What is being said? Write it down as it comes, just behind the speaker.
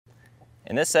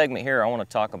In this segment here, I want to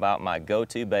talk about my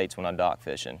go-to baits when I'm dock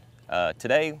fishing.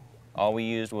 Today, all we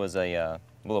used was a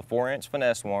little 4-inch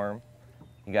finesse worm.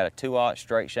 You got a 2/0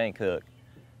 straight shank hook.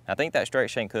 I think that straight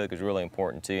shank hook is really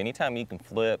important too. Anytime you can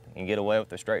flip and get away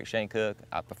with a straight shank hook,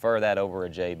 I prefer that over a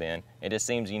J-bend. It just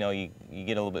seems, you know, you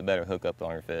get a little bit better hookup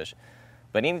on your fish.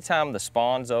 But anytime the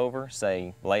spawn's over,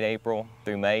 say late April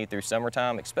through May through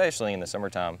summertime, especially in the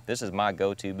summertime, this is my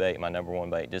go-to bait, my #1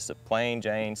 bait. Just a plain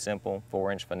Jane, simple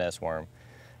 4-inch finesse worm.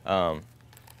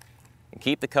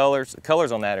 Keep the colors. The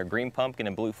colors on that are green pumpkin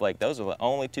and blue flake. Those are the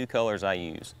only 2 colors I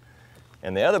use.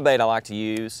 And the other bait I like to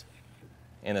use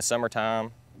in the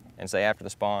summertime and say after the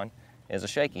spawn is a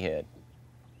shaky head.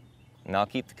 And I'll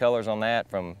keep the colors on that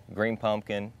from green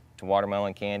pumpkin to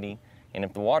watermelon candy. And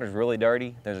if the water's really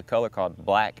dirty, there's a color called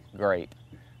black grape.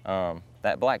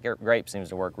 That black grape seems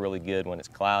to work really good when it's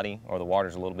cloudy or the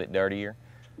water's a little bit dirtier.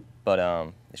 But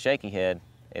the shaky head,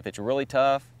 if it's really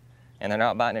tough and they're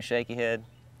not biting a shaky head,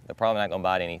 they're probably not gonna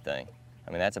bite anything.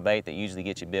 I mean, that's a bait that usually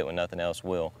gets you bit when nothing else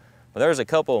will. But there's a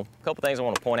couple things I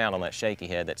want to point out on that shaky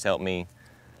head that's helped me.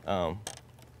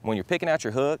 When you're picking out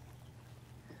your hook,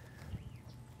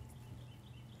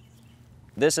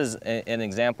 this is an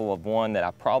example of one that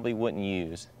I probably wouldn't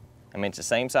use. I mean, it's the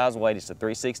same size weight, it's a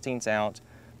 3/16 ounce,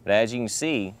 but as you can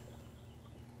see,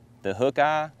 the hook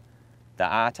eye, the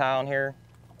eye tie on here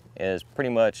is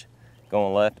pretty much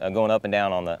going up and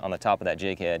down on the top of that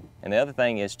jig head. And the other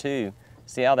thing is too,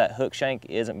 see how that hook shank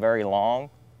isn't very long,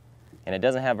 and it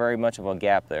doesn't have very much of a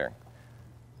gap there.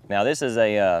 Now this is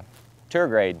a tour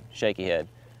grade shaky head.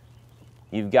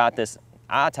 You've got this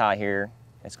eye tie here.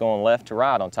 It's going left to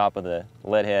right on top of the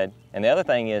lead head. And the other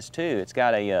thing is too, it's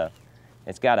got a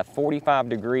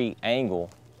 45-degree angle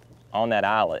on that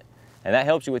eyelet. And that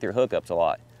helps you with your hookups a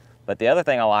lot. But the other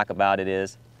thing I like about it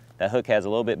is that hook has a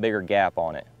little bit bigger gap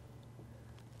on it.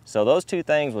 So those 2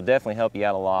 things will definitely help you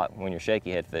out a lot when you're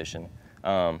shaky head fishing.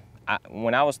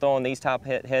 When I was throwing these type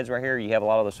heads right here, you have a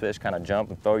lot of those fish kind of jump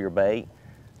and throw your bait.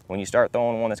 When you start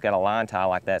throwing one that's got a line tie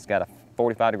like that, it's got a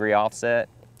 45-degree offset,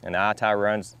 and the eye tie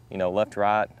runs, you know, left to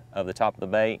right of the top of the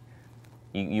bait,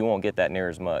 you won't get that near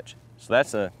as much. So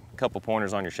that's a couple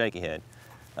pointers on your shaky head.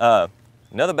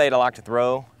 Another bait I like to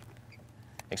throw,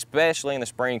 especially in the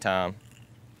springtime,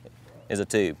 is a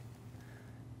tube,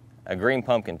 a green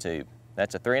pumpkin tube.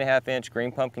 That's a 3.5-inch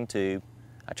green pumpkin tube.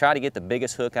 I try to get the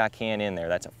biggest hook I can in there.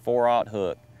 That's a 4/0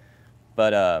 hook.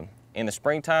 But in the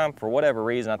springtime, for whatever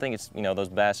reason, I think it's, you know, those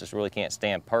bass just really can't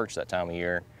stand perch that time of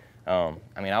year. I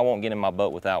mean, I won't get in my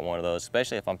boat without one of those,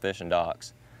 especially if I'm fishing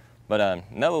docks. But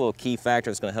another little key factor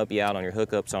that's going to help you out on your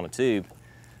hookups on a tube,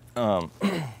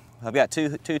 I've got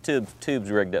two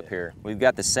tubes rigged up here. We've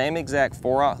got the same exact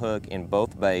 4/0 hook in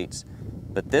both baits,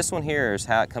 but this one here is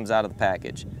how it comes out of the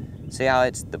package. See how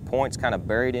the point's kind of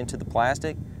buried into the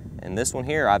plastic? And this one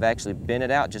here, I've actually bent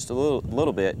it out just a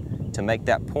little bit to make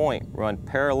that point run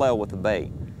parallel with the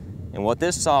bait. And what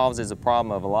this solves is the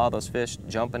problem of a lot of those fish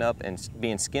jumping up and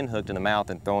being skin hooked in the mouth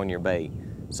and throwing your bait.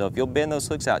 So if you'll bend those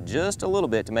hooks out just a little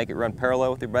bit to make it run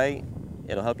parallel with your bait,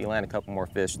 it'll help you land a couple more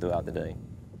fish throughout the day.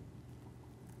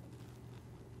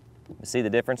 See the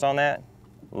difference on that?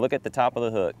 Look at the top of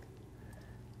the hook.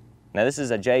 Now this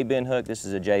is a J-bend hook, this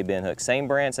is a J-bend hook. Same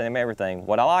brand, same everything.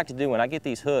 What I like to do when I get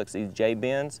these hooks, these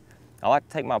J-bends, I like to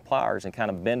take my pliers and kind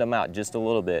of bend them out just a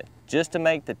little bit, just to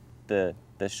make the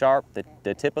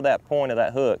tip of that point of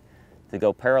that hook to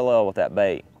go parallel with that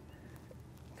bait.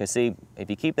 Because see, if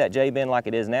you keep that J-bend like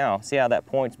it is now, see how that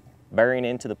point's burying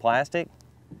into the plastic?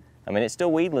 I mean, it's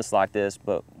still weedless like this,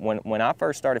 but when I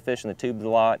first started fishing the tubes a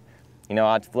lot, you know,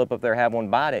 I'd flip up there, have one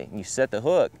bite it, and you set the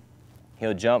hook,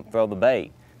 he'll jump, throw the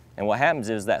bait. And what happens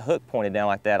is that hook pointed down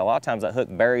like that, a lot of times that hook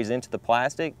buries into the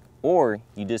plastic, or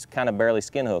you just kind of barely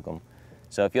skin hook them.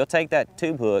 So if you'll take that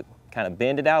tube hook, kind of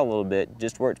bend it out a little bit,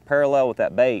 just where it's parallel with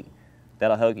that bait,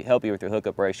 that'll help you with your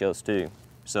hookup ratios too.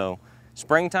 So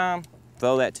springtime,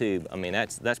 throw that tube. I mean,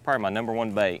 that's probably my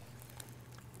 #1 bait.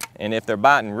 And if they're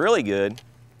biting really good,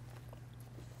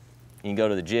 you can go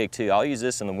to the jig too. I'll use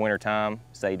this in the winter time,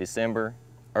 say December,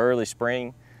 early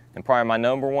spring. And probably my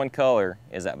 #1 color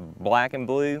is that black and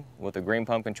blue with a green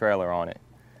pumpkin trailer on it.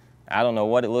 I don't know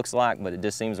what it looks like, but it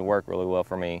just seems to work really well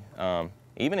for me.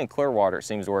 Even in clear water, it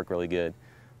seems to work really good.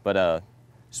 But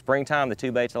springtime, the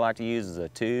 2 baits I like to use is a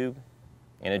tube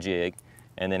and a jig.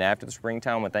 And then after the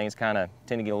springtime, when things kind of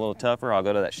tend to get a little tougher, I'll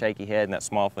go to that shaky head and that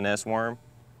small finesse worm.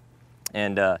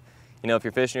 And you know, if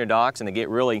you're fishing your docks and they get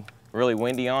really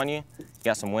windy on you, you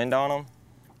got some wind on them,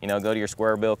 you know, go to your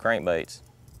square bill crankbaits.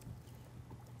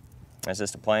 That's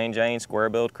just a plain Jane square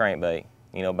billed crankbait.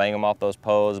 You know, bang them off those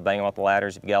poles, bang them off the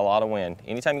ladders if you got a lot of wind.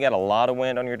 Anytime you got a lot of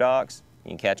wind on your docks, you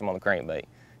can catch them on the crankbait.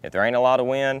 If there ain't a lot of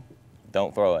wind,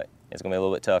 don't throw it. It's gonna be a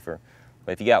little bit tougher.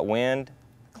 But if you got wind,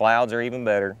 clouds are even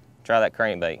better. Try that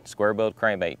crankbait, square-billed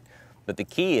crankbait. But the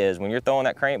key is when you're throwing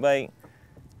that crankbait,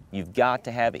 you've got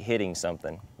to have it hitting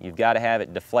something. You've got to have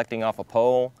it deflecting off a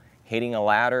pole, hitting a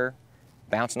ladder,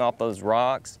 bouncing off those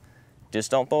rocks.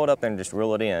 Just don't throw it up there and just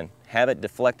reel it in. Have it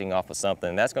deflecting off of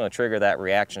something. That's going to trigger that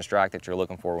reaction strike that you're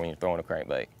looking for when you're throwing a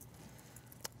crankbait.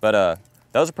 But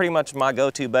those are pretty much my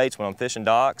go-to baits when I'm fishing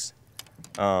docks.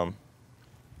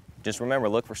 Just remember,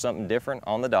 look for something different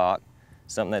on the dock,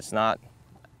 something that's not,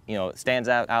 you know, it stands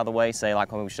out of the way, say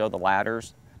like when we showed the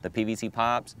ladders, the PVC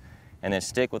pipes, and then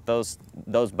stick with those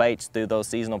baits through those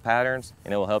seasonal patterns,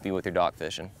 and it will help you with your dock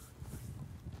fishing.